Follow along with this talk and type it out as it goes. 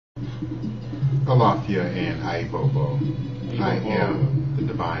Alafia and Aibobo. I am the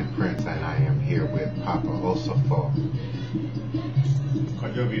Divine Prince, and I am here with Papa Osofo.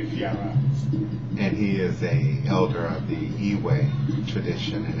 Osofo Fiaraah. And he is a elder of the Iwe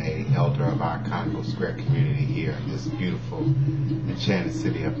tradition and a elder of our Congo Square community here in this beautiful, enchanted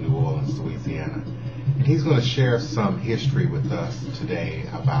city of New Orleans, Louisiana. And he's going to share some history with us today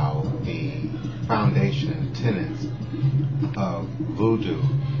about the foundation and tenets of Voodoo.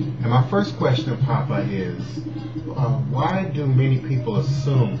 And my first question, Papa, is why do many people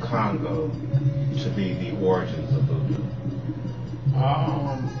assume Congo to be the origins of Voodoo?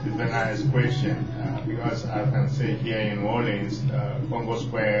 It's a nice question because I can say here in New Orleans, Congo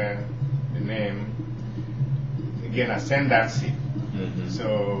Square, the name, again, ascendancy.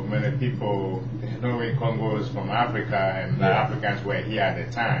 So many people knowing Congo is from Africa, and the Africans were here at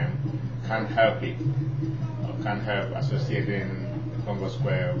the time, can't help it, or can't help associating Congo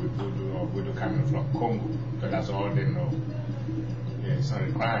Square with Voodoo, or Voodoo coming from Congo, because that's all they know. Yeah, it's not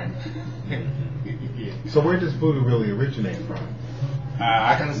a crime. So where does Voodoo really originate from?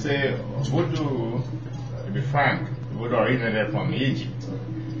 I can say Voodoo, to be frank, Voodoo originated from Egypt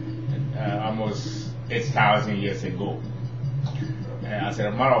almost 8,000 years ago. As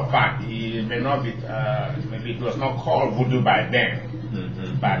a matter of fact, it may not be, maybe it was not called Voodoo by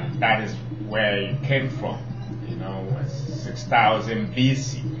then, but that is where it came from. 6,000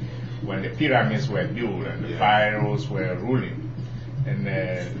 BC, when the pyramids were built and the pharaohs were ruling, and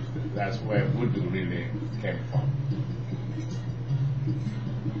that's where Voodoo really came from.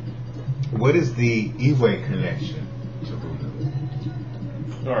 What is the Iwe connection to Voodoo?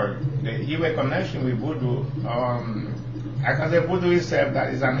 Sure, the Iwe connection with Voodoo, I can say Voodoo itself,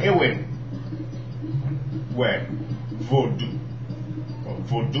 that is an Ewe word, Voodoo, or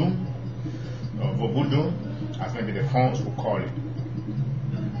Voodoo, or Voodoo, as maybe the French will call it.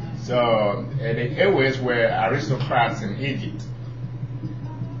 So the Ewes were aristocrats in Egypt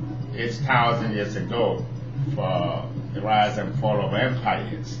 8,000 years ago for the rise and fall of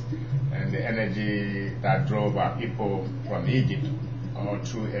empires and the energy that drove our people from Egypt or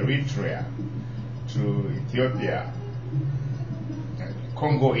through Eritrea, through Ethiopia,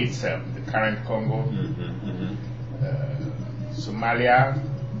 Congo itself, the current Congo, Somalia,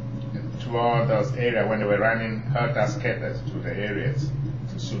 to all those areas when they were running helter-skelter to the areas,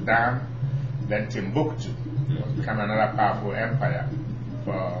 to Sudan, then Timbuktu, became another powerful empire.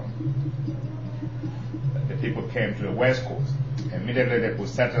 For the people came to the West Coast. Immediately they could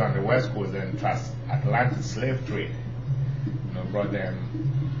settle on the West Coast, and transatlantic slave trade, brought them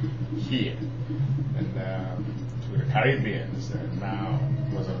here and to the Caribbeans, and now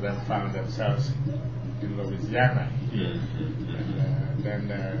most of them found themselves in Louisiana here. And then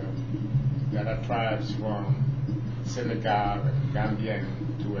the other tribes from Senegal and Gambia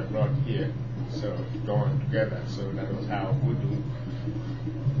were brought here, so joined together. So that was how Voodoo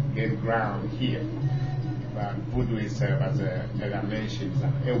gained ground here. But Voodoo itself, as I mentioned, is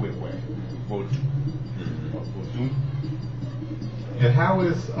an Ewe word, Voodoo, or Voodoo. And how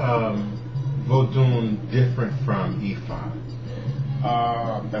is Voodoo different from Ifa?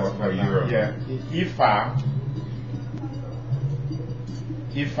 That's or Europe? Yeah, Ifa,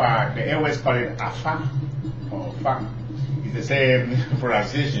 the Ewes call it Afa or Fa. It's the same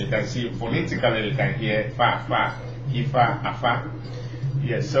pronunciation. You can see phonetically, you can hear Fa, Fa, Ifa, Afa.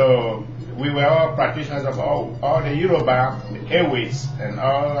 Yes, so we were all practitioners of all the Yoruba, the Ewes, and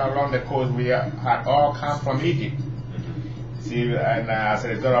all along the coast. We had all come from Egypt. See, and as a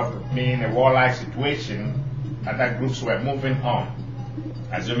result of being a warlike situation, other groups were moving on.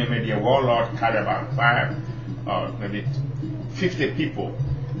 Assuming maybe a warlord carried about 5 or maybe 50 people,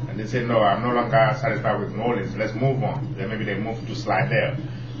 and they say, no, I'm no longer satisfied with New Orleans, let's move on. Then maybe they move to Slidell.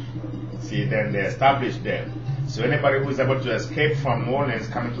 See, then they establish there. So anybody who is able to escape from New Orleans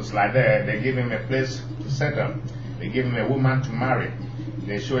coming to Slidell, they give him a place to settle. They give him a woman to marry.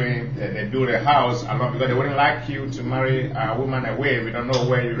 They show him, they build a house along, because they wouldn't like you to marry a woman away. We don't know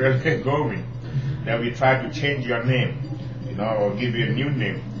where you're really going. Then we try to change your name, or give you a new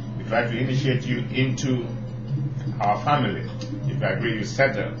name. We try to initiate you into our family. If you agree, you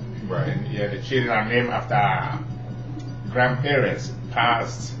settle. Right. And the children are named after grandparents,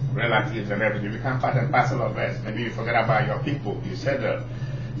 past relatives, and everything. You become part and parcel of us. Maybe you forget about your people. You settle.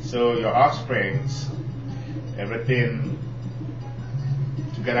 So your offsprings, everything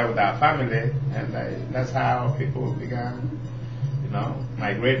together with our family, and that's how people began,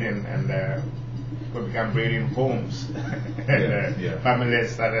 migrating, and people began breeding homes, and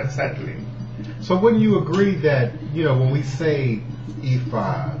families started settling. So wouldn't you agree that, when we say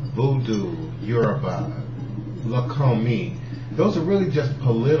Ifa, Voodoo, Yoruba, Lakomi, those are really just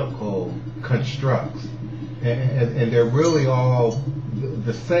political constructs, and they're really all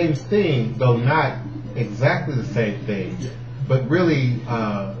the same thing, though not exactly the same thing, but really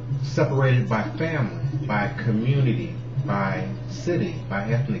separated by family, by community, by city, by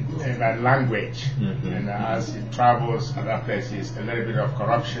ethnic group, and by language. Mm-hmm. And as it travels other places, a little bit of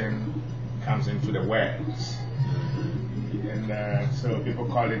corruption comes into the words. And so people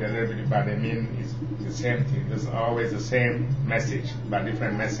call it a little bit, but I mean it's the same thing. There's always the same message, but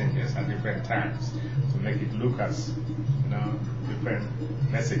different messengers at different times to make it look as, different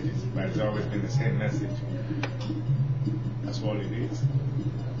messages, but it's always been the same message. That's all it is.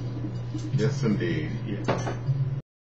 Yes, indeed. Yeah.